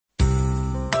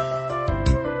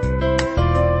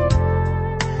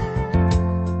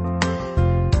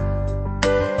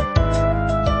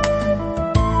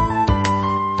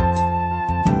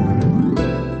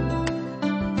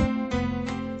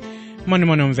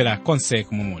Moni omvera konse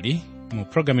kumumuli mu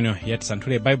programino ya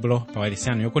Tisanthule Baibulo pa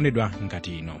wailesiano yokondedwa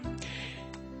ngati ino.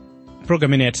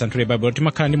 Programino ya Tisanthule Baibulo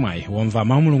timakhala ndi mwayi womva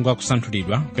mawu Mulungu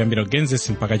akusanthulidwa kuyambira Genesis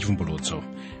mpaka Chivumbulutso.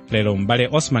 Lero m'bale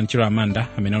Osman Chilo Amanda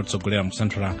amene akutsogolera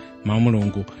mukusanthula mawu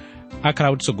Mulungu akhala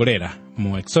akutitsogolera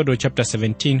mu Exodus chapter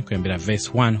 17 kuyambira verse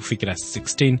 1 kufikira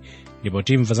 16, ndipo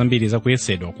timva zambiri za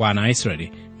kuyesedwa kwa ana a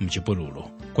Israeli mu chipululu.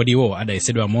 Kodi iwo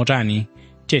adayesedwa motani?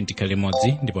 Tiye tikhale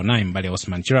limodzi ndipo naye m'bale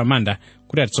Osman Chilo Amanda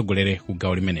kuti atitsogolere ku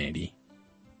gawo limeneli.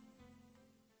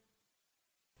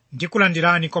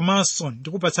 Ndikulandirani komanso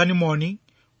ndikupatsani moni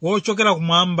wochokera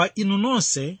kumwamba inu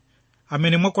nonse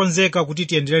amene mwakonzeka kuti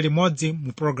tiyendere limodzi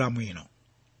mu programu ino.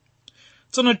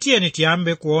 Tsono tiyeni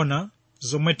tiyambe kuona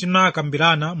zomwe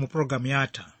tinakambirana mu programu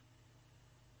yatha.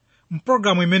 Mu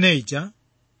programu imeneija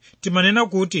timanena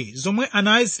kuti zomwe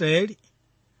ana a Israeli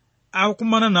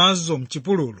akukumana nazo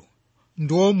mchipululu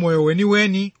ndiwo moyo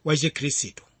weniweni wa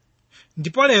Chikhristu.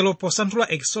 Ndipo lero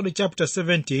posanthula Exodus chapter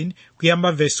 17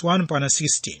 kuyamba verse 1 mpaka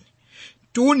 16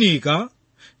 tiunika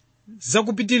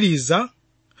zakupitiliza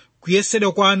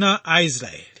kuyesedwa kwa ana a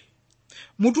Israeli.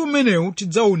 Mutu umenewu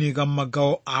tidzaunika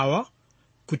m'magawo awa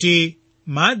kuti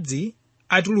madzi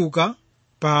atuluka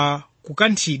pa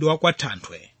kukanthidwa kwa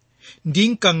thanthwe ndi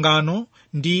mkangano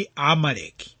ndi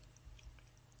Aamaleki.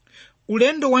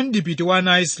 Ulendo wa mdipiti wa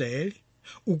ana a Israeli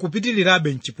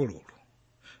ukupitilirabe mchipululu.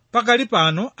 Pakali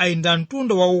pano ayenda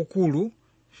mtunda waukulu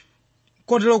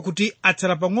kotero kuti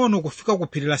atsala pang'ono kufika ku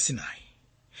phiri la Sinai.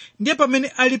 Ndiye pamene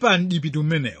ali pa mdipiti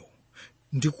umenewu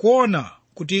ndikuona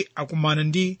kuti akumana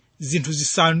ndi zinthu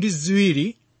zisanu ndi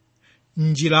ziwiri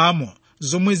m'njiramo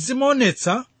zomwe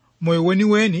zimaonetsa moyo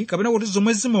weniweni kapena kuti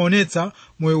zomwe zimaonetsa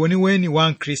moyo weniweni wa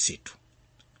Mkhristu.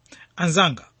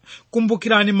 Anzanga,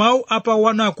 kumbukirani mawu apa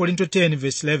 1 Korinto 10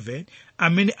 verse 11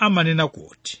 amene amanena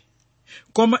kuti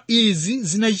koma izi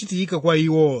zinachitika kwa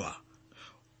iwowa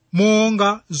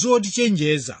monga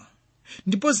zotichenjeza,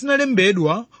 ndipo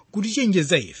zinalembedwa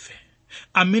kutichenjeza ife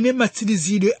amene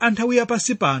matsirizidwe a nthawi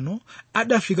yapansi pano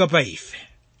adafika pa ife.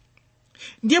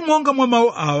 Ndiye monga mwa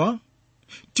mawu awa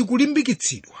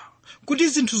tikulimbikitsidwa kuti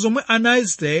zinthu zomwe ana a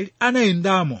Israeli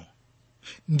anayendamo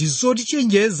ndi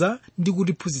zotichenjeza ndi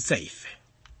kutiphunzitsa ife.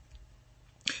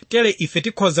 Tere ife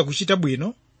tikhoza kuchita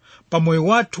bwino pa moyo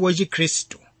wathu wa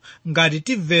Chikhristu ngati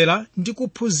timvera ndi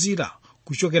kuphunzira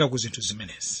kuchokera ku zinthu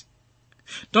zimenezi.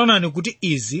 Taonani kuti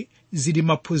izi zili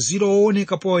maphunziro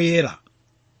ooneka poyera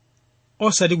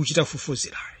osati kuchita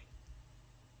fufuzirayi.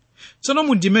 Tsono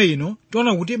mu ndime ino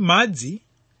tiona kuti madzi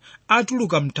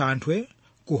atuluka mthanthwe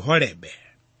ku Horebe.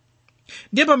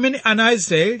 Ndiye pamene ana a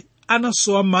Israeli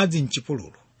anasowa madzi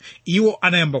mchipululu iwo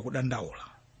anayamba kudandaula.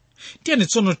 Tiyeni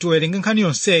tsono tiwerenge nkhani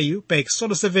yonseyi pa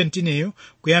Exodus 17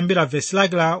 kuyambira verse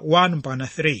lake la 1 mpaka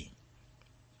 3.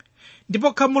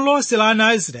 Ndipo khamu lonse la ana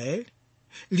a Israeli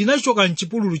linachoka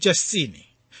mchipululu cha Sini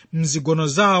mzigono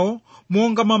zawo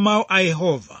monga mwa mawu a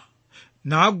Yehova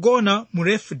nagona mu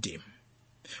Refidimu.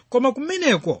 Koma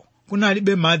kumeneko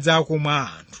kunalibe madzi akumwa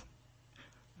a anthu.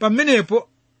 Pamenepo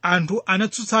anthu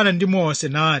anatsutsana ndi Mose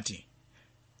nati,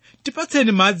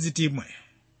 tipatseni madzi timwe.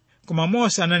 Koma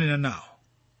Mose ananena nawo,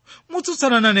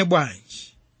 mutsutsana nane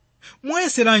bwanji?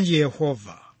 Muyeseranji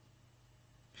Yehova?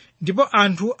 Ndipo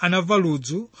anthu anamva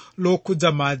ludzu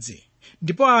lokhudza madzi.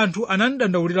 Ndipo anthu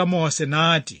anamdandaulira Mose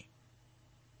nati,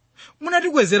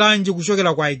 munatikwezeranji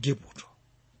kuchokera kwa Igupto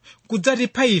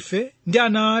kudzatipha ife ndi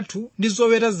ana athu ndi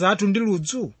zoweta zathu ndi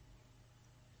ludzu?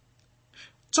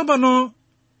 Tsopano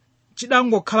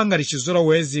chidangokhala ngati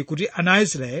chizolowezi kuti ana a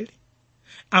Israeli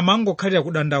amangokhalira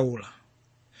kudandaula.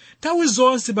 Nthawi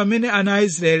zonse pamene ana a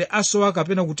Israeli asowa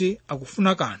kapena kuti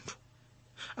akufuna kanthu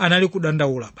anali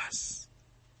kudandaula basi.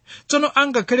 Tsono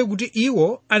angakhale kuti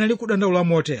iwo anali kudandaula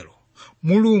motero,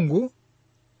 Mulungu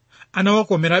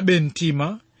anawakomerabe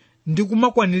mtima ndi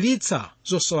kumakwaniritsa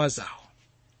zosowa zawo.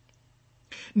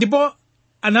 Ndipo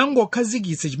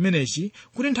anangokhazikitsa chimenechi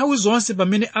kuti nthawi zonse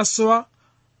pamene asowa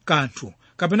kanthu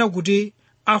kapena kuti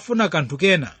afuna kanthu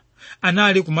kena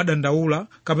anali kumadandaula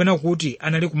kapena kuti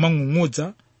anali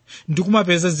kumang'ung'udza ndi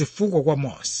kumapeza zifukwa kwa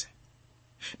Mose.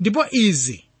 Ndipo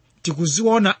izi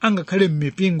tikuziona angakhale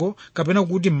m'mipingo kapena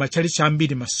kuti m'matchalichi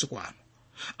ambiri masiku ano,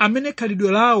 amene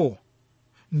khalidwe lawo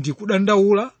ndi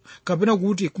kudandaula kapena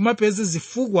kuti kumapeza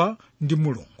zifukwa ndi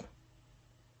Mulungu.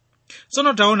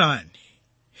 Tsono taonani,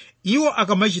 iwo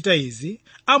akamachita izi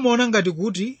amaona ngati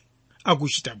kuti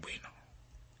akuchita bwino.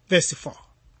 Verse 4.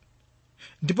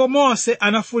 Ndipo Mose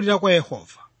anafuwulira kwa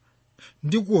Yehova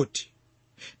ndi kuti,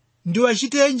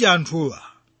 ndiwachitenji anthuwa?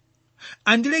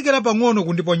 Andilekera pang'ono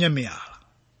kundiponya miyala.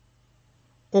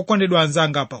 Okondedwa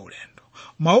anzanga pa ulendo,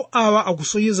 mawu awa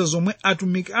akusonyeza zomwe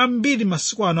atumiki ambiri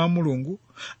masiku ano a Mulungu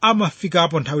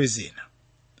amafikapo nthawi zina,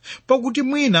 pakuti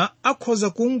mwina akhoza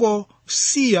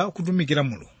kungosiya kutumikira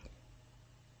Mulungu.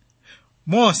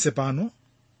 Mose pano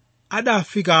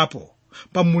adafikapo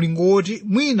pa mulingo woti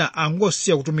mwina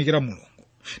angosiya kutumikira Mulungu,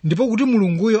 ndipo kuti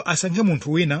Mulunguyo asankhe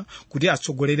munthu wina kuti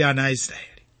atsogolere ana a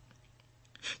Israeli.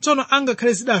 Tsono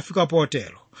angakhale zidafika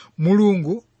potero,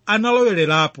 Mulungu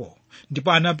analowererapo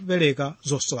ndipo anapereka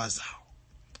zosowa zawo.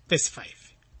 Verse 5.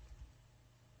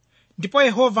 Ndipo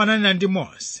Yehova ananena ndi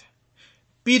Mose,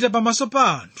 pita pamaso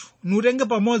pa anthu, nutenge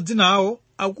pamodzi nawo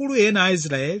akulu ena a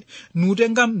Israeli,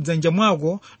 nutenga m'dzanja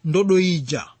mwako ndodo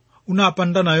ija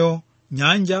unapanda nayo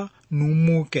nyanja,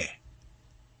 numuke.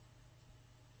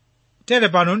 Tere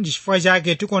pano ndi chifukwa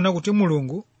chake tikuona kuti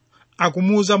Mulungu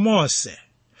akumuwuza Mose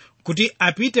kuti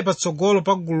apite patsogolo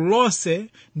pa gulu lonse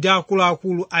ndi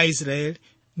akuluakulu a Israeli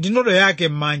ndi ndodo yake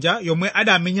m'manja yomwe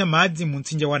adamenya madzi mu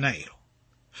mtsinje wa Nailo.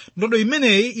 Ndodo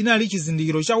imeneyi inali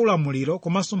chizindikiro cha ulamuliro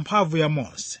komanso mphamvu ya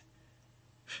Mose.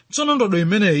 Tsono ndodo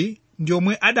imeneyi ndi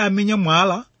yomwe adamenya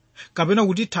mwala kapena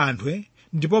kuti thanthwe,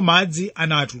 ndipo madzi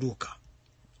anatuluka.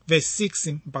 Verse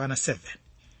 6 mpaka 7.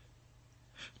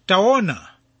 Taona,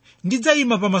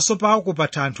 ndidzayima pamaso pako pa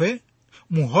thanthwe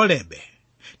mu Horebe,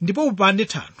 ndipo upande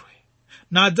thanthwe,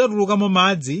 nadzatulukamo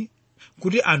madzi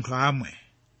kuti anthu amwe.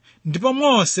 Ndipo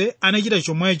Mose anachita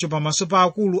chomwecho pamaso pa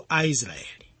akulu a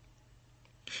Israeli.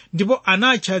 Ndipo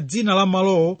anatcha dzina la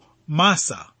malowo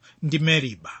Masa ndi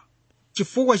Meriba,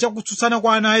 chifukwa cha kutsutsana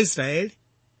kwa ana a Israeli,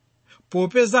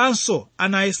 popezanso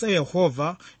anayesa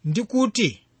Yehova ndi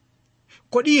kuti,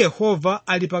 kodi Yehova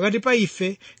ali pakati pa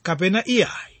ife kapena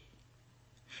iyayi?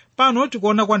 Pano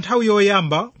tikuona kwa nthawi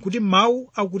yoyamba kuti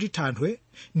mawu akuti thanthwe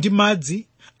ndi madzi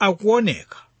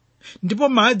akuoneka, ndipo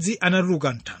madzi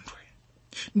anatuluka m'thanthwe.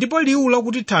 Ndipo liwu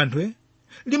lakuti thanthwe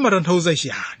limatanthauza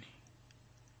chiyani?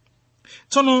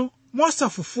 Tsono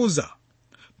mosafufuza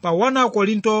pa 1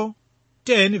 Korinto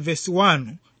 10 verse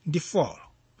 1 ndi 4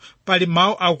 pali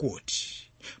mawu akuti,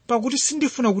 pakuti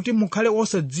sindifuna kuti mukhale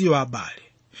osadziwa abale,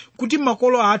 kuti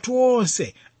makolo athu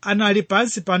onse anali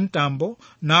pansi pa mtambo,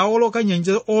 nawoloka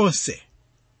nyanja onse,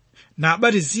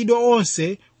 nabatizidwa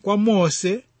onse kwa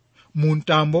Mose mu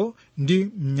mtambo ndi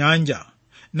mnyanja,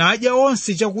 nadya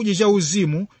onse chakudya cha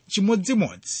uzimu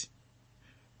chimodzimodzi,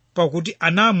 pakuti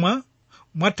anamwa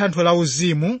mwa thanthwe la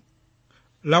uzimu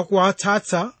la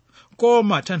kuwatsatsa,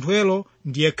 koma thanthwelo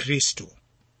ndiye Khristu.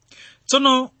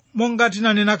 Tsono monga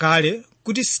tinanena kale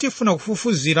kuti sitifuna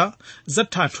kufufuzira za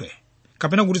thanthwe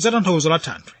kapena kuti za tanthauzo la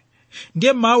thanthwe,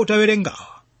 ndiye mawu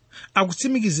tawerengawa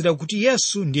akutsimikizira kuti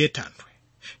Yesu ndiye thanthwe.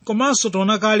 Komanso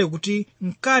taona kale kuti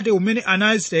mkate umene ana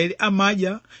a Israeli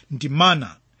amadya ndi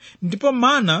mana, ndipo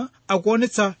mana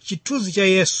akuonetsa chithunzi cha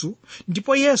Yesu,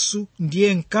 ndipo Yesu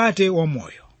ndiye mkate wa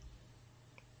moyo.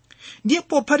 Ndiye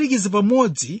pophatikiza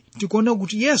pamodzi tikuona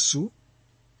kuti Yesu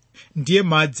ndiye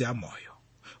madzi a moyo,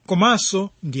 komanso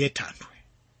ndiye thanthwe.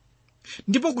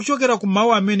 Ndipo kuchokera ku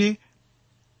mawu amene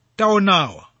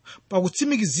taonawa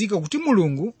pakutsimikizika kuti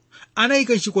Mulungu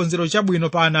anayika chikonzero chabwino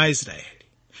pa ana a Israeli,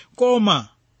 koma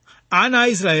ana a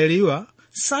Israeliwa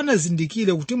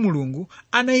sanazindikire kuti Mulungu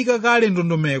anayika kale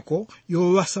ndondomeko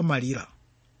yowasamalira.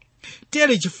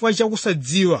 Tere chifukwa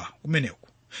chakusadziwa kumeneku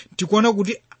tikuona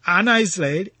kuti ana a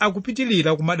Israeli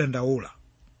akupitilira kumadandaula.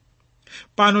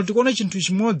 Pano tikuona chinthu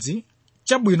chimodzi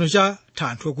chabwino cha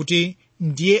thanthwe kuti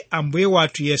ndiye Ambuye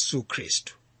wathu Yesu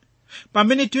Khristu.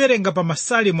 Pamene tiwerenga pa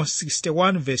Masalimo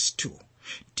 61 verse 2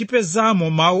 tipezamo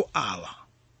mawu awa: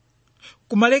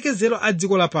 kumalekezero a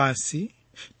dziko lapansi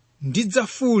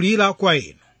ndidzafuwulira kwa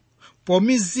inu,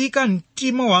 pomizika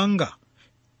mtima wanga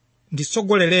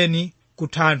nditsogolereni ku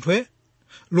thanthwe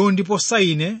londiposa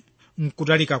ine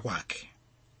mkutalika kwake.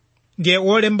 Ndiye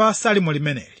wolemba salimo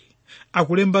limeneli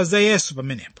akulemba za Yesu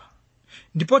pamenepa.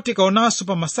 Ndipo tikaonanso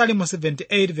pa Masalimo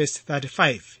 78 verse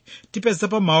 35 tipeza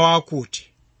pa mawu akuti,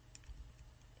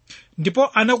 ndipo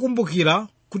anakumbukira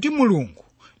kuti Mulungu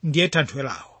ndiye thanthwe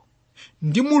lawo,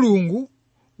 ndi Mulungu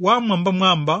wa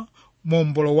mwambamwamba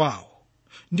mombolo wawo.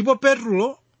 Ndipo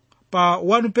Petro pa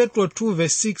 1 Petro 2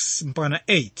 verse 6 mpaka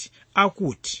 8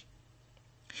 akuti,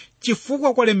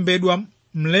 chifukwa kwalembedwa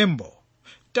mlembo,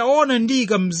 taona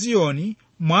ndiyika m'Ziyoni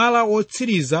mwala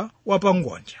wotsiriza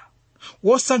wapangodya,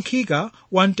 wosankhika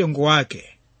wa mtengo wake,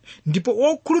 ndipo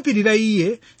wokhulupirira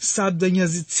iye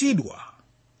sadzanyazitsidwa.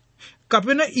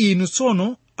 Kapena inu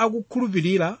tsono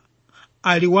akukhulupirira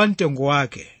ali wa mtengo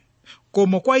wake,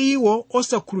 koma kwa iwo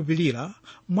osakhulupirira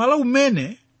mwala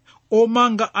umene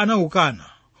omanga anawukana,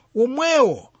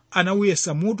 omwewo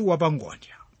anawuyesa mutu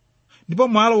wapangodya. Ndipo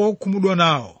mwala wokhumudwa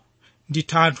nawo ndi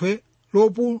thanthwe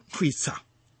lopunthwitsa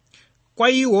kwa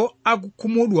iwo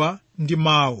akukhumudwa ndi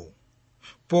mawu,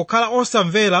 pokhala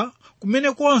osamvera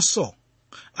kumenekonso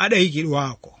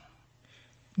adayikidwako.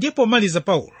 Ndipo maliza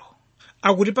Paulo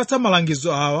akutipatsa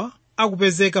malangizo awa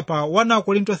akupezeka pa 1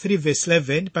 Korinto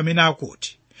 3:11 pamene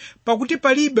akuti, pakuti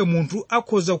palibe munthu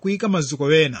akhoza kuyika maziko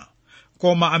wena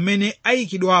koma amene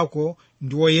ayikidwako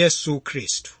ndiwo Yesu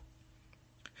Khristu.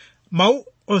 Mawu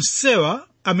onsewa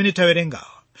amene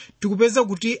tawerengawa tikupeza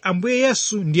kuti Ambuye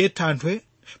Yesu ndiye thanthwe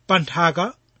pa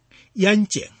nthaka ya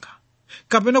mchenga,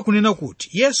 kapena kunena kuti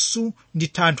Yesu ndi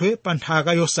thanthwe pa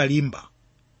nthaka yosalimba.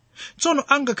 Tsono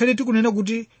angakhale tikunena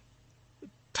kuti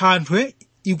thanthwe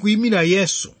ikuyimira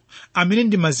Yesu amene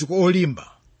ndi maziko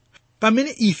olimba,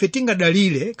 pamene ife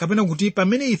tingadalire kapena kuti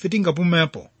pamene ife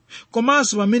tingapumepo,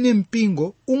 komanso pamene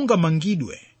mpingo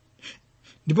ungamangidwe,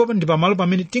 ndipo ndi pamalo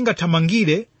pamene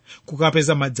tingathamangire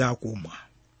kukapeza madzi akumwa.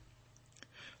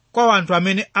 Kwa anthu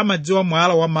amene amadziwa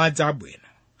mwala wa madzi abwino,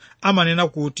 amanena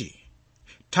kuti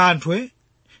thanthwe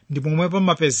ndi pomwe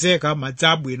pamapezeka madzi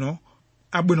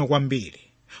abwino kwambiri,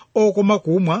 okoma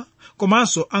kumwa,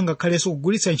 komanso angakhalenso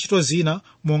kugwiritsa ntchito zina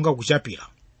monga kuchapira.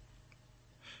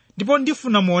 Ndipo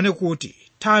ndifuna muone kuti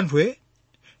thanthwe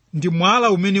ndi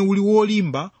mwala umene uli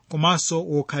wolimba komanso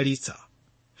wokhalitsa.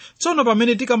 Tsono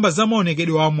pamene tikamba za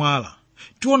maonekedwe a mwala,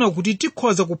 tiona kuti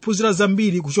tikhoza kuphunzira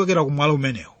zambiri kuchokera ku mwala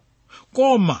umenewu.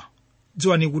 Koma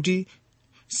dziwani kuti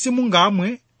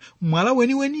simungamwe mwala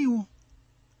weniweniwo.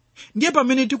 Ndiye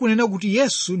pamene tikunena kuti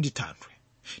Yesu ndi thanthwe,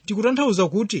 tikutanthauza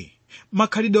kuti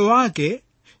makhalidwe wake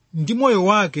ndi moyo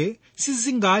wake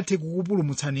sizingathe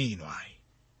kukupulumutsani inu ayi.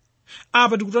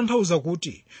 Apa tikutanthauza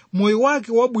kuti moyo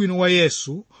wake wabwino wa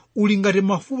Yesu uli ngati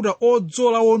mafuta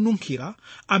odzola onunkhira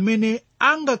amene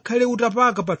angakhale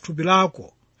utapaka pa thupi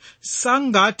lako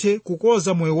sangathe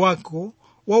kukoza moyo wako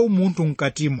wa umunthu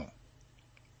mkatimo.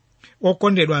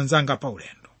 Okondedwa anzanga pa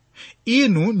ulendo,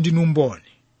 inu ndinu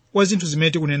mboni wa zinthu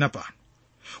zimene tikunena pano,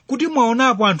 kuti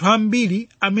mwaonapo anthu ambiri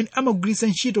amene amagwiritsa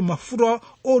ntchito mafuta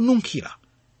onunkhira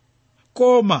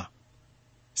koma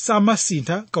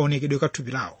samasintha kaonekedwe ka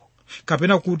thupi lawo,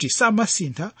 kapena kuti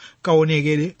samasintha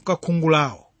kaonekedwe ka khungu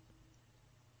lawo.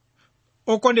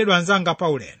 Okondedwa anzanga pa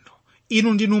ulendo,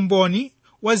 inu ndinu mboni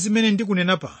wa zimene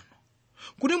ndikunena pano,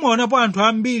 kuti mwaonapo anthu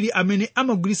ambiri amene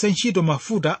amagwiritsa ntchito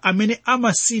mafuta amene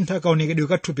amasintha kaonekedwe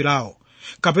ka thupi lawo,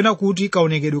 kapena kuti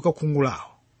kaonekedwe ka khungu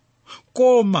lawo,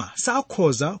 koma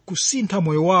sakhoza kusintha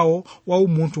moyo wawo wa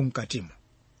umunthu mkatimo.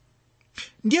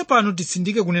 Ndiye pano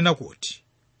titsindike kunena kuti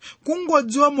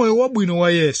kungodziwa moyo wabwino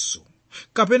wa Yesu,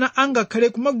 kapena angakhale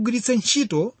kumagwiritsa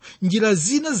ntchito njira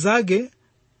zina zake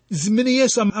zimene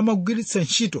Yesu amagwiritsa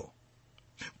ntchito,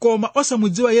 koma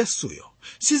osamudziwa Yesuyo,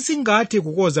 sizingathe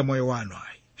kukoza moyo wanu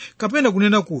ayi, kapena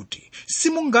kunena kuti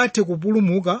simungathe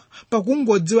kupulumuka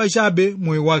pakungodziwa chabe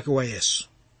moyo wake wa Yesu.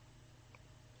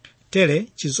 Tere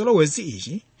chizolowezi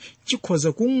ichi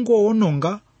chikhoza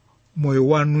kungowononga moyo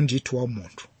wanu ndithu wa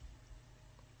munthu.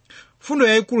 Fundo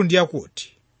yayikulu ndi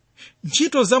yakuti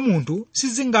ntchito za munthu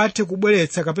sizingathe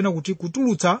kubweretsa kapena kuti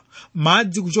kutulutsa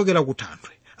madzi kuchokera ku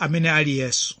thanthwe amene ali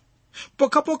Yesu.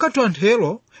 Pokhapokha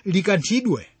thanthwelo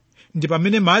likanthidwe ndi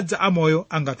pamene madzi amoyo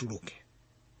angatuluke.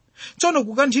 Tsono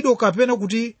kukanthidwa kapena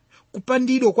kuti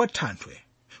kupandidwa kwa thanthwe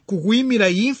kukuyimira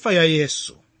imfa ya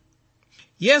Yesu.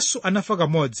 Yesu anafa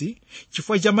kamodzi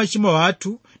chifukwa cha machimo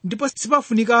athu, ndipo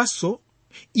sipafunikanso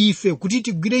ife kuti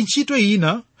tigwire ntchito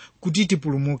ina kuti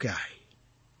tipulumuke ayi.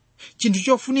 Chinthu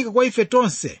chofunika kwa ife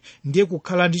tonse ndiye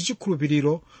kukhala ndi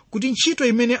chikhulupiriro kuti ntchito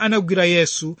imene anagwira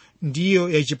Yesu ndiyo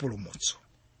yachipulumutso.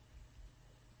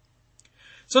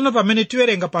 Tsono pamene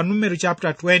tiwerenga pa Numero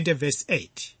chapter 20 verse 8,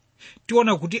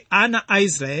 tiona kuti ana a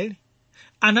Israeli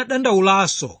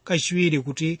anadandaulanso kachiwiri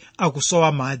kuti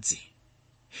akusowa madzi.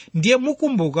 Ndiye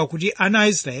mukumbuka kuti ana a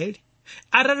Israeli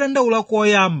atadandaula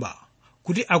koyamba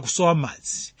kuti akusowa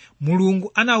madzi,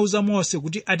 Mulungu anawuza Mose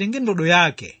kuti atenge ndodo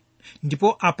yake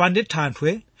ndipo apande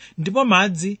thanthwe, ndipo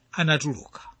madzi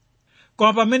anatuluka.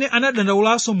 Koma pamene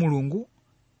anadandaulanso, Mulungu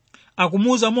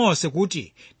akumuwuza Mose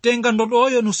kuti tenga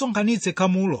ndodoyo nusonkhanitse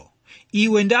khamulo,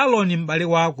 iwe ndi Aaroni m'bale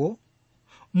wako,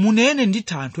 munene ndi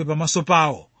thanthwe pamaso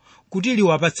pawo kuti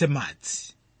liwapatse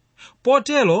madzi.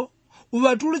 Potero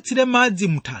uwatulutsire madzi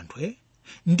mthanthwe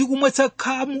ndi kumwetsa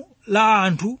khamu la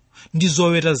anthu ndi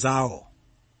zoweta zawo.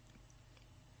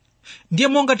 Ndiye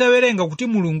monga tawerenga kuti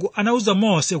Mulungu anawuza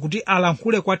Mose kuti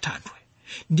alankhule kwa thanthwe,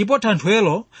 ndipo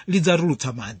thanthwelo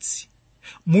lidzatulutsa madzi.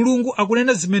 Mulungu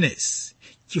akunena zimenezi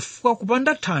chifukwa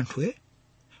kupanda thanthwe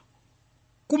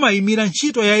kumayimira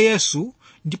ntchito ya Yesu,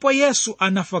 ndipo Yesu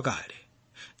anafa kale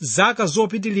zaka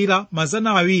zopitilira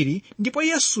 200, ndipo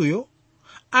Yesuyo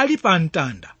ali pa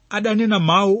mtanda adanena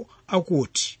mawu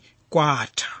akuti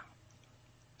kwatha.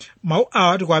 Mawu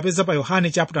awa tikuwapeza pa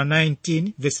Yohane chapter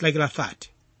 19 verse 30.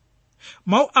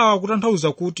 Mawu awa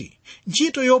kutanthauza kuti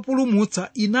ntchito yopulumutsa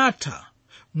inatha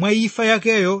mwa imfa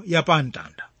yakeyo ya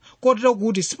pamtanda, kotero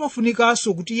kuti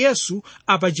sipafunikanso kuti Yesu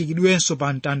apachikidwenso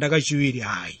pa mtanda kachiwiri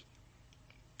ayi.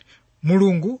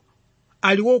 Mulungu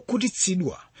ali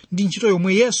wokhutitsidwa ndi ntchito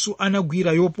yomwe Yesu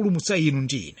anagwira yopulumutsa inu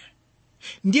ndi ine.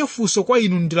 Ndiye funso kwa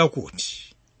inu ndi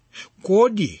lakuti,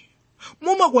 kodi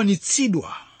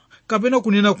mumakwanitsidwa kapena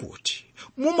kunena kuti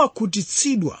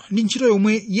mumakhutitsidwa ndi ntchito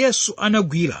yomwe Yesu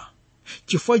anagwira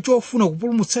chifukwa chofuna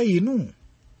kupulumutsa inu?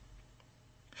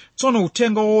 Tsono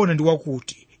uthenga woona ndi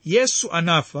wakuti Yesu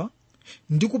anafa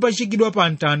ndi kupachikidwa pa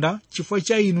mtanda chifukwa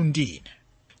cha inu ndi ine.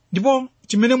 Ndipo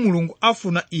chimene Mulungu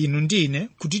afuna inu ndi ine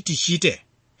kuti tichite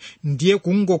ndiye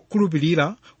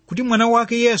kungokhulupirira kuti mwana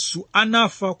wake Yesu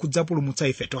anafa kudzapulumutsa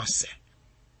ife tonse.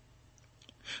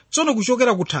 Tsono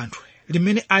kuchokera ku thanthwe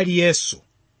limene ali Yesu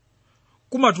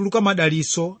kumatuluka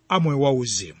madalitso a moyo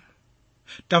wauzimu.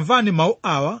 Tamvani mawu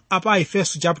awa apa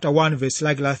Efeso chapter 1 verse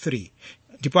lake la 3,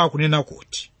 ndipo akunena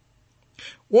kuti,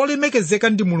 wolemekezeka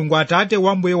ndi Mulungu Atate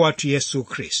wa Mbuye wathu Yesu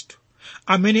Khristu,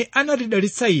 amene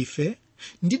anatidalitsa ife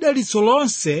ndi dalitso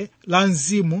lonse la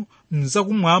mzimu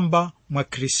mzakumwamba mwa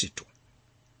Khristu.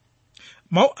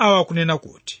 Mawu awa akunena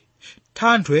kuti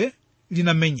thanthwe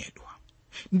linamenyedwa,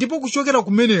 ndipo kuchokera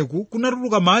kumeneku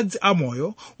kunatuluka madzi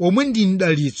amoyo omwe ndi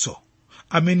mdalitso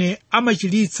amene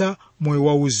amachiritsa moyo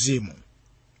wauzimu.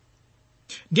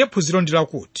 Ndiye phunziro ndi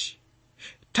lakuti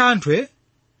thanthwe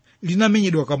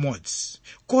linamenyedwa kamodzi,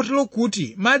 kotero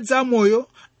kuti madzi amoyo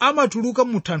amatuluka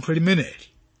mu thanthwe limeneli.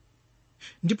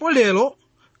 Ndipo lero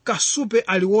kasupe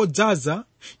ali wodzaza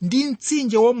ndi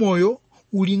mtsinje wamoyo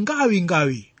uli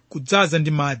ngawingawi kudzaza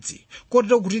ndi madzi,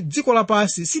 kotero kuti dziko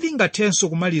lapansi silingathenso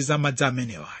kumaliza madzi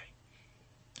amenewayi.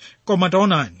 Koma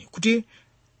taonani kuti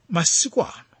masiku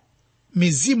ano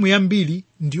mizimu yambiri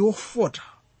ndi yofota,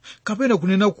 kapena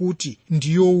kunena kuti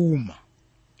ndi yowuma.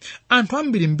 Anthu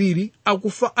ambirimbiri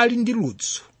akufa ali ndi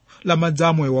ludzu la madzi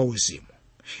amoyo wauzimu.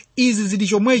 Izi zili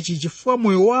chomwechi chifukwa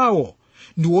moyo wawo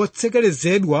ndi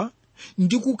wotsekerezedwa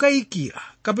ndi kukayikira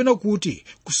kapena kuti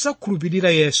kusakhulupirira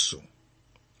Yesu.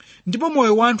 Ndipo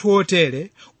moyo wa anthu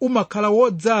otere umakhala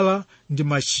wodzala ndi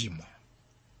machimo.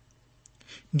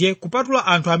 Ndiye kupatula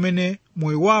anthu amene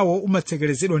moyo wawo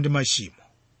umatsekerezedwa ndi machimo,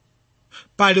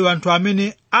 pali anthu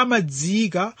amene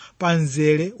amadziyika pa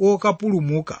mzere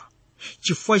wokapulumuka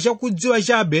chifukwa chakudziwa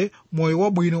chabe moyo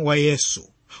wabwino wa Yesu,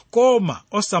 koma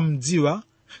osamdziwa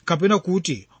kapena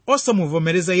kuti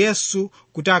osamuvomereza Yesu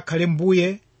kuti akhale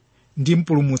Mbuye ndi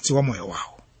mpulumutsi wa moyo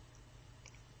wawo.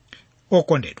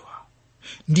 Okondedwa,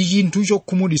 ndi chinthu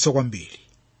chokhumudwitsa kwambiri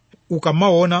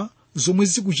ukamaona zomwe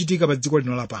zikuchitika pa dziko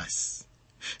lino lapansi.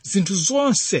 Zinthu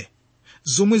zonse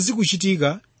zomwe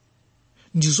zikuchitika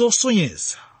ndi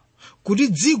zosonyeza kuti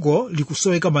dziko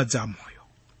likusoweka madzi amoyo.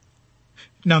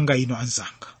 Nanga ino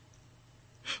anzanga,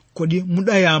 kodi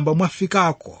mudayamba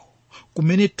mwafikako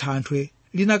kumene thanthwe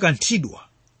linakanthidwa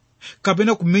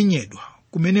kapena kumenyedwa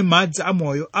kumene madzi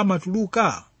amoyo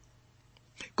amatuluka?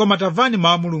 Koma tamvani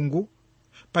mawu a Mulungu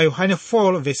pa Yohane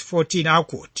 4 verse 14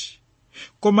 akuti,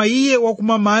 koma iye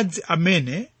wakumwa madzi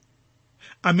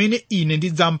amene ine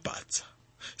ndidzampatsa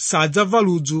sadzamva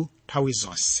ludzu nthawi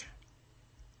zonse.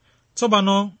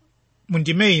 Tsopano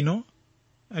mundime ino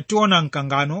tiona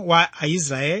mkangano wa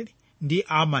Aisraeli ndi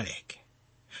Amaleki.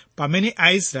 Pamene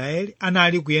Aisraeli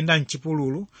anali kuyenda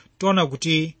mchipululu, tiona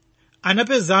kuti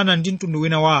anapezana ndi mtundu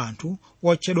wina wa anthu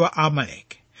wotchedwa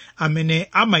Amaleki, amene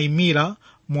amayimira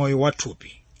moyo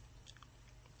wathupi.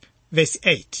 Verse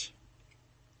 8,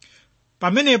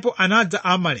 pamenepo anadza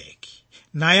Amaleki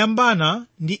nayambana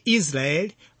ndi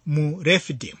Israeli mu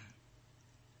Refidimu.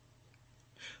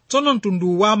 Tsono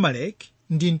mtundu wa Amaleki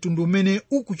ndi mtundu umene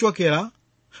ukuchokera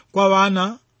kwa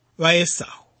wana wa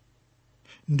Esau.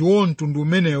 Ndiwo mtundu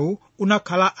umenewu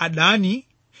unakhala adani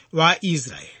wa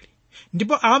Israeli.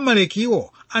 Ndipo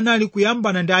Amalekiwo anali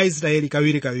kuyambana ndi Aisraeli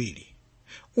kawirikawiri.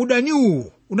 Udani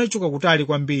uwu unachoka kutali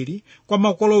kwambiri kwa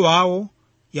makolo wawo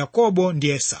Yakobo ndi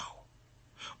Esau.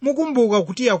 Mukumbuka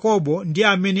kuti Yakobo ndiye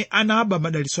amene anaba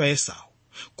madalitso a Esau,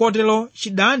 kotero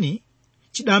chidani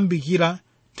chidambikira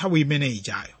nthawi imene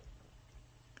ijayo.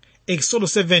 Exodo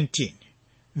 17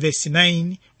 verse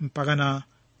 9 mpaka na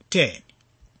 10.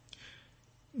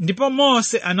 Ndipo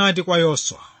Mose anati kwa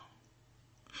Yoswa,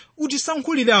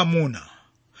 utisankhulire amuna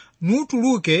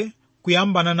nutuluke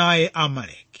kuyambana naye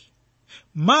Amaleki.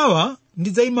 Mawa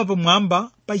ndidzayima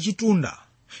pamwamba pa chitunda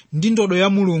ndi ndodo ya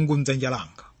Mulungu m'dzanja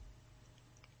langa.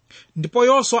 Ndipo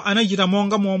Yoswa anachita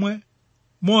monga momwe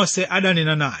Mose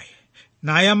adanena naye,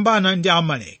 nayambana ndi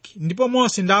Amaleki. Ndipo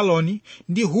Mose ndi Aloni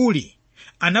ndi Huri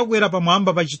anakwera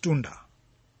pamwamba pa chitunda.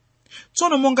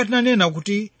 Tsono monga tinanena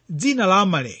kuti dzina la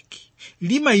Amaleki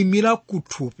limayimira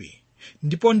kuthupi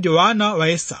ndipo ndi wana wa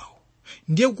Esau,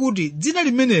 ndiye kuti dzina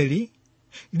limeneli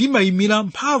limayimira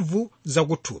mphamvu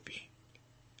zakuthupi.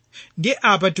 Ndiye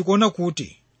apa tikuona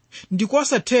kuti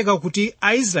ndikosatheka kuti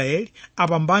Aisraeli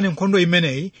apambane nkhondo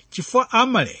imeneyi chifukwa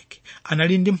Amaleki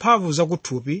anali ndi mphamvu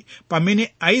zakuthupi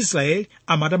pamene Aisraeli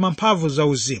amatama mphamvu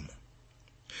zauzimu.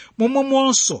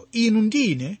 Momwemonso inu ndi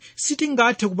ine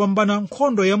sitingathe kupambana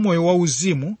nkhondo ya moyo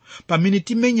wauzimu pamene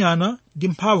timenyana ndi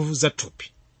mphamvu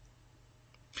zathupi.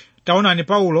 Taonani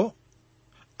Paulo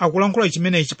akulankhula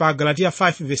chimenechi pa Galatiya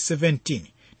 5:17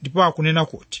 ndipo akunena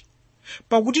kuti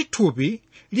pakuti thupi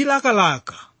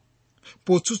lilakalaka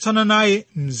potsutsana naye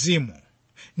mzimu,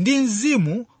 ndi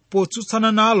mzimu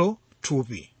potsutsana nalo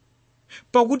thupi,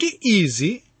 pakuti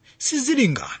izi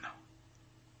sizilingana,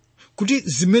 kuti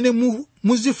zimene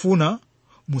muzifuna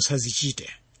musazichite.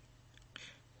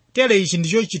 Tere ichi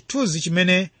ndicho chithunzi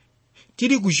chimene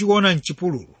tili kuchiona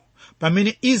mchipululu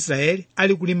pamene Israeli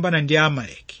ali kulimbana ndi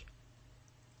Amaleki.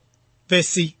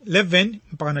 Verse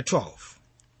 11-12.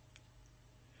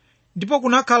 Ndipo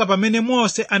kunakhala pamene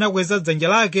Mose anakweza dzanja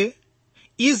lake,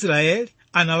 Israeli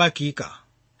analakika,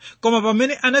 koma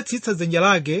pamene anatsitsa dzanja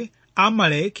lake,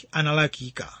 Amaleki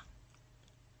analakika.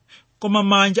 Koma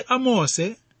manja a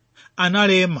Mose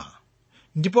analema,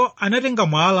 ndipo anatenga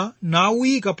mwala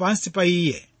nawuyika pansi pa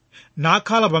iye,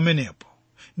 nakhala pamenepo.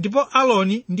 Ndipo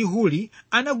Aloni ndi Huri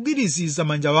anagwiriziza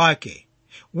manja wake,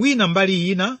 wina mbali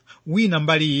ina, wina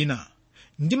mbali ina,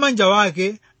 ndi manja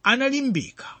wake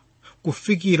analimbika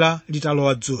kufikira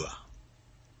litalowa dzuwa.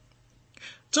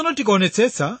 Tsono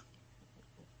tikaonetsetsa,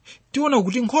 tiona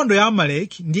kuti nkhondo ya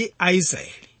Amaleki ndi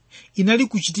Aisraeli inali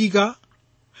kuchitika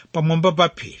pamwamba pa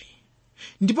phiri.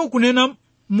 Ndipo kunena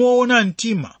moona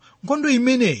mtima, nkhondo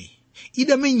imeneyi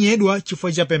idamenyedwa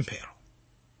chifukwa cha pemphero.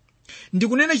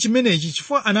 Ndikunena chimenechi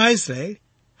chifukwa ana a Israeli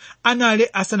anali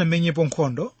asanamenyepo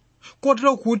nkhondo,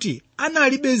 kotero kuti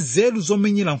analibe nzeru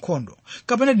zomenyera nkhondo,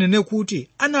 kapena tinene kuti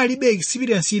analibe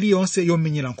experience iliyonse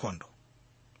yomenyera nkhondo.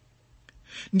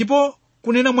 Ndipo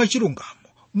kunena mwachilungamo,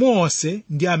 Mose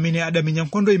ndi amene adamenya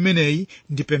nkhondo imeneyi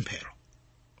ndi pemphero.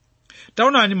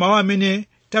 Taonani mawu amene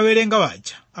tawerenga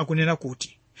waja akunena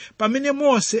kuti pamene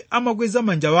Mose amakweza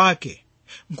manja wake,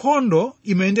 nkhondo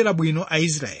imayendera bwino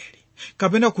Aisraeli,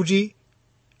 kapena kuti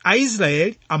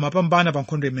Aisraeli amapambana pa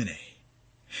nkhondo imeneyi.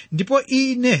 Ndipo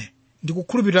ine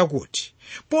ndikukhulupirira kuti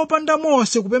popanda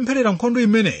Mose kupempherera nkhondo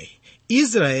imeneyi,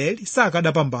 Israeli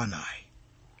sakadapambana.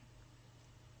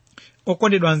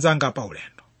 Okondedwa anzanga pa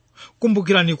ulendo,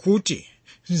 kumbukirani kuti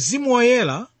Mzimu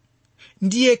Woyera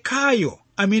ndiye yekhayo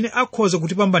amene akhoza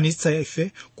kutipambanitsa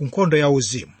ife ku nkhondo ya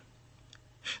uzimu.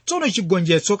 Tsono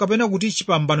chigonjetso kapena kuti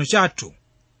chipambano chathu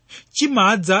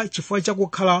chimadza chifukwa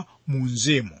chakukhala mu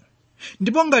mzimu.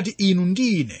 Ndipo ngati inu ndi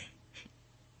ine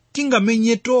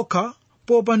tingamenye tokha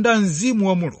popanda mzimu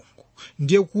wa Mulungu,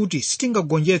 ndiye kuti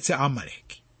sitingagonjetse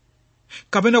Amaleki,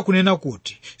 kapena kunena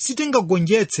kuti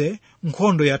sitingagonjetse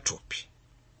nkhondo ya thupi.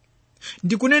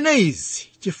 Ndikunena izi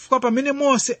chifukwa pamene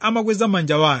Mose amakweza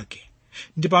manja wake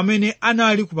ndi pamene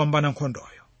anali kupambana nkhondoyo.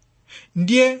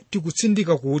 Ndiye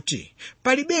tikutsindika kuti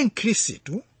palibe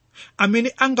Mkhristu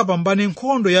amene angapambane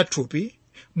nkhondo ya thupi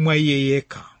mwa iye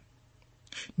yekha,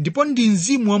 ndipo ndi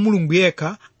mzimu wa Mulungu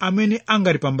yekha amene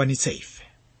angatipambanitse ife.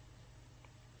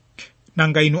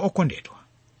 Nanga inu okondedwa,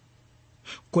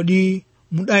 kodi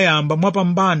mudayamba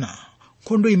mwapambana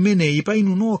nkhondo imeneyi pa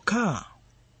inu nokha?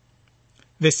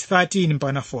 Verse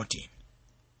 13-14.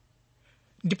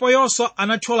 Ndipo Yoswa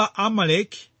anathyola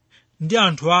Amaleki ndi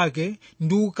anthu ake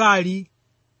ndi ukali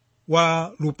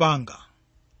wa lupanga.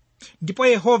 Ndipo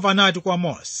Yehova anati kwa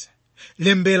Mose,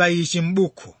 lembera ichi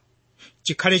m'buku,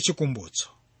 chikhale chikumbutso.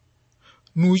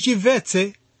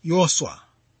 Nuchimvetse Yoswa,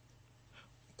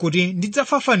 kuti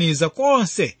ndidzafafaniza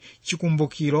konse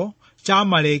chikumbukiro cha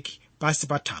Amaleki pasi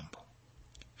pa thambo.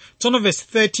 Tsono verse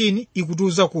 13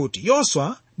 ikutiuza kuti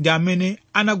Yoswa ndi amene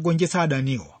anagonjetsa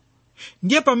adaniwo.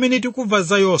 Ndiye pamene tikumva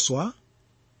za Yoswa,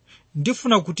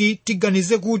 ndifuna kuti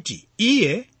tiganize kuti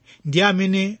iye ndi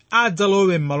amene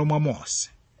adzalowe m'malo mwa Mose.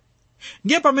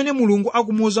 Ndiye pamene Mulungu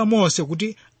akumuwuza Mose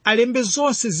kuti alembe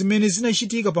zonse zimene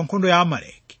zinachitika pa nkhondo ya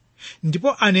Amaleki,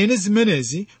 ndipo anene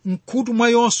zimenezi m'khutu mwa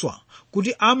Yoswa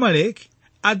kuti Amaleki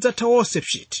adzatha wonse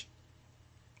pchiti.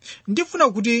 Ndifuna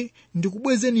kuti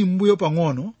ndikubwezeni m'mbuyo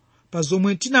pang'ono pa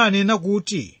zomwe tinanena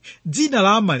kuti dzina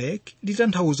la Amaleki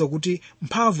litanthauza kuti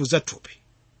mphamvu zathupi.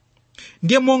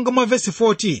 Ndiye monga mwa verse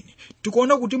 14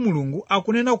 tikuona kuti Mulungu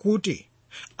akunena kuti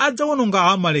adzawononga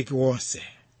Amaleki wonse,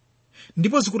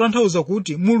 ndipo zikutanthauza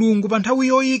kuti Mulungu pa nthawi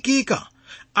yoyikika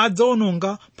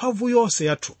adzawononga mphamvu yonse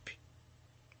ya thupi.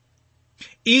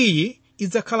 Iyi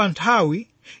idzakhala nthawi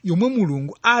yomwe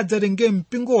Mulungu adzatenge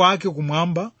mpingo wake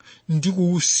kumwamba ndi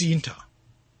kuwusintha.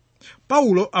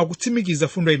 Paulo akutsimikiza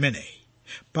fundo imeneyi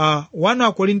pa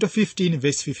 1 Korinto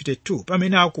 15:52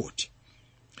 pamene akuti,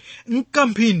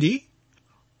 "Mkamphindi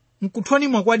nkuthwani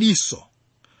mwakwadiso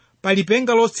pa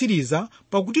lipenga lotsiriza,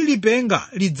 pakuti lipenga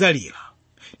lidzalira,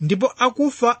 ndipo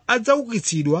akufa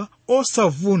adzaukitsidwa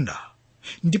osavunda,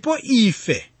 ndipo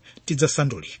ife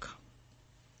tidzasandulika."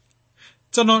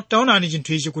 Tsono taonani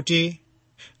chinthu ichi kuti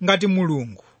ngati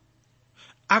Mulungu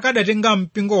akadatenga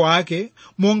mpingo wake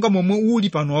monga momwe uli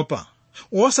panopa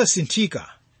wosasinthika,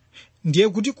 ndiye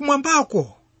kuti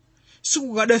kumwambako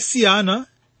sikukadasiyana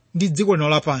ndi dziko lino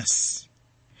lapansi,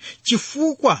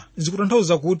 chifukwa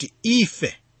zikutanthauza kuti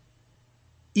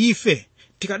ife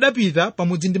tikadapita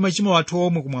pamodzi ndi machimo athu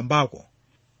omwe kumwambako,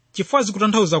 chifukwa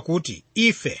zikutanthauza kuti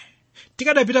ife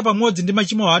tikadapita pamodzi ndi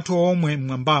machimo athu omwe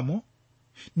mmwambamo,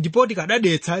 ndipo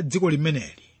tikadadetsa dziko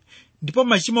limeneli, ndipo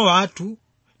machimo athu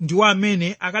ndiwo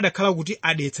amene akadakhala kuti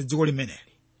adetsa dziko limeneli.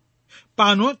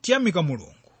 Pano tiyamika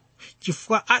Mulungu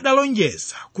chifukwa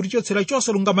adalonjeza kuti chotsera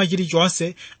chosalungama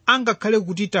chilichonse angakhale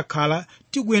kuti takhala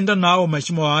tikuyenda nawo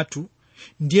machimo athu,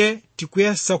 ndiye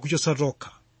tikuyesa kuchotsa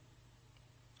tokha.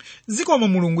 Zikomo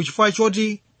Mulungu chifukwa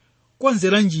choti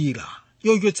konzera njira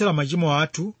yochotsera machimo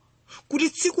athu, kuti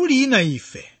tsiku lina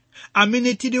ife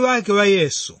amene tili wake wa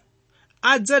Yesu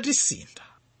adzatisintha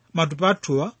matupi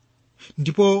athuwa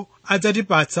ndipo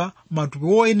adzatipatsa matupi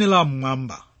woyenera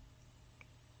mmwamba.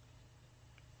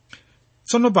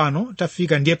 Tsono pano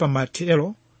tafika ndiye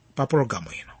pamathero pa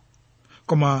pologalamu ino,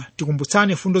 koma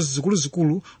tikumbutsane fundo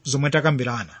zikuluzikulu zomwe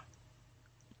takambirana.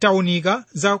 Taunika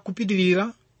za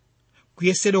kupitirira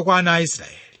kuyesedwa kwa ana a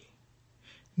Israeli,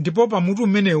 ndipo pamutu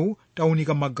mmenewu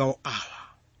taunika magawo awa.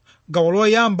 Gawo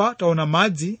loyamba taona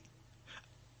madzi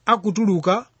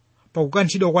akutuluka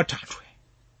pakukanthidwa kwa Thanthwe.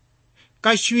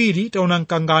 Kachiwiri taona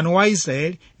mkangano wa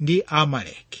Israeli ndi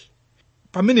Amaleki.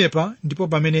 Pamenepa ndipo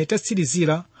pamene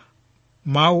tatsirizira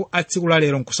mawu a tsiku la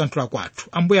lero nkusanthula kwathu.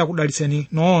 Ambuye akudalitseni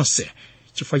nonse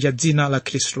chifukwa cha dzina la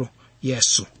Khristu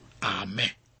Yesu. Amen.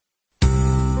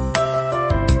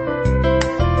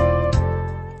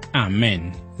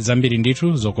 Amen. Zambiri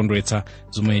ndithu zokondweretsa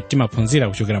zomwe timaphunzira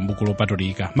kuchokera m'buku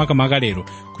lopatulika, makamaka lero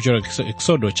kuchokera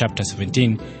Exodo chapter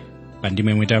 17 pa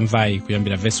ndime imwe tamvayi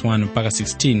kuyambira verse 1 mpaka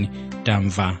 16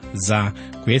 tamva za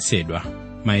kuyesedwa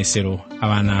mayesero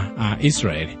a ana a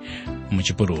Israeli mu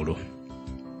chipululu.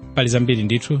 Pali zambiri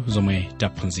ndithu zomwe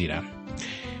taphunzira.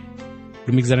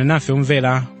 Lumikizana nafe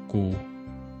omvera ku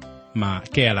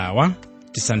makeyalawa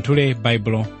tisanthule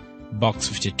Bible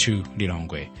Box 52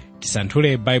 Lilongwe.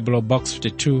 Tisanthule Bible Box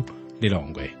 52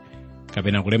 Lilongwe.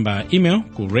 Kapena kulemba email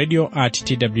ku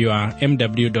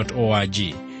radio@twrmw.org,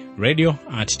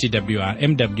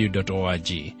 radio@twrmw.org.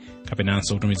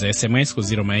 Kapenanso kutumiza SMS ku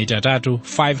 083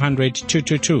 500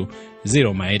 222,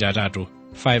 083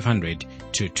 500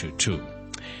 222.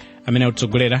 Amene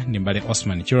akutsogolera ndi mbale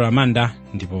Osman Chiro Amanda,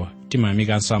 ndipo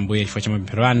timayamikanso Ambuye chifukwa cha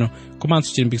mapemphero anu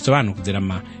komanso chilimbikitso anu kudzera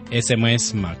ma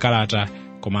SMS, makalata,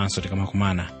 komanso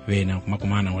tikamakumana wena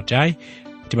kumakumana kuti ayi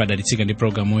timadalitsika ndi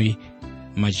programu iyi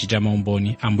machita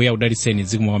maumboni. Ambuye akudalitseni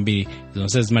zikomo kwambiri,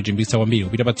 zonse zimatimbikitsa kwambiri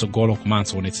kupita patsogolo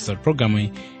komanso kuonetsetsa kuti programu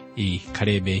iyi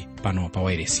ikhalebe pano pa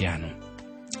wailesi yanu.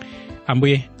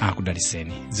 Ambuye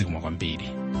akudalitseni zikomo kwambiri.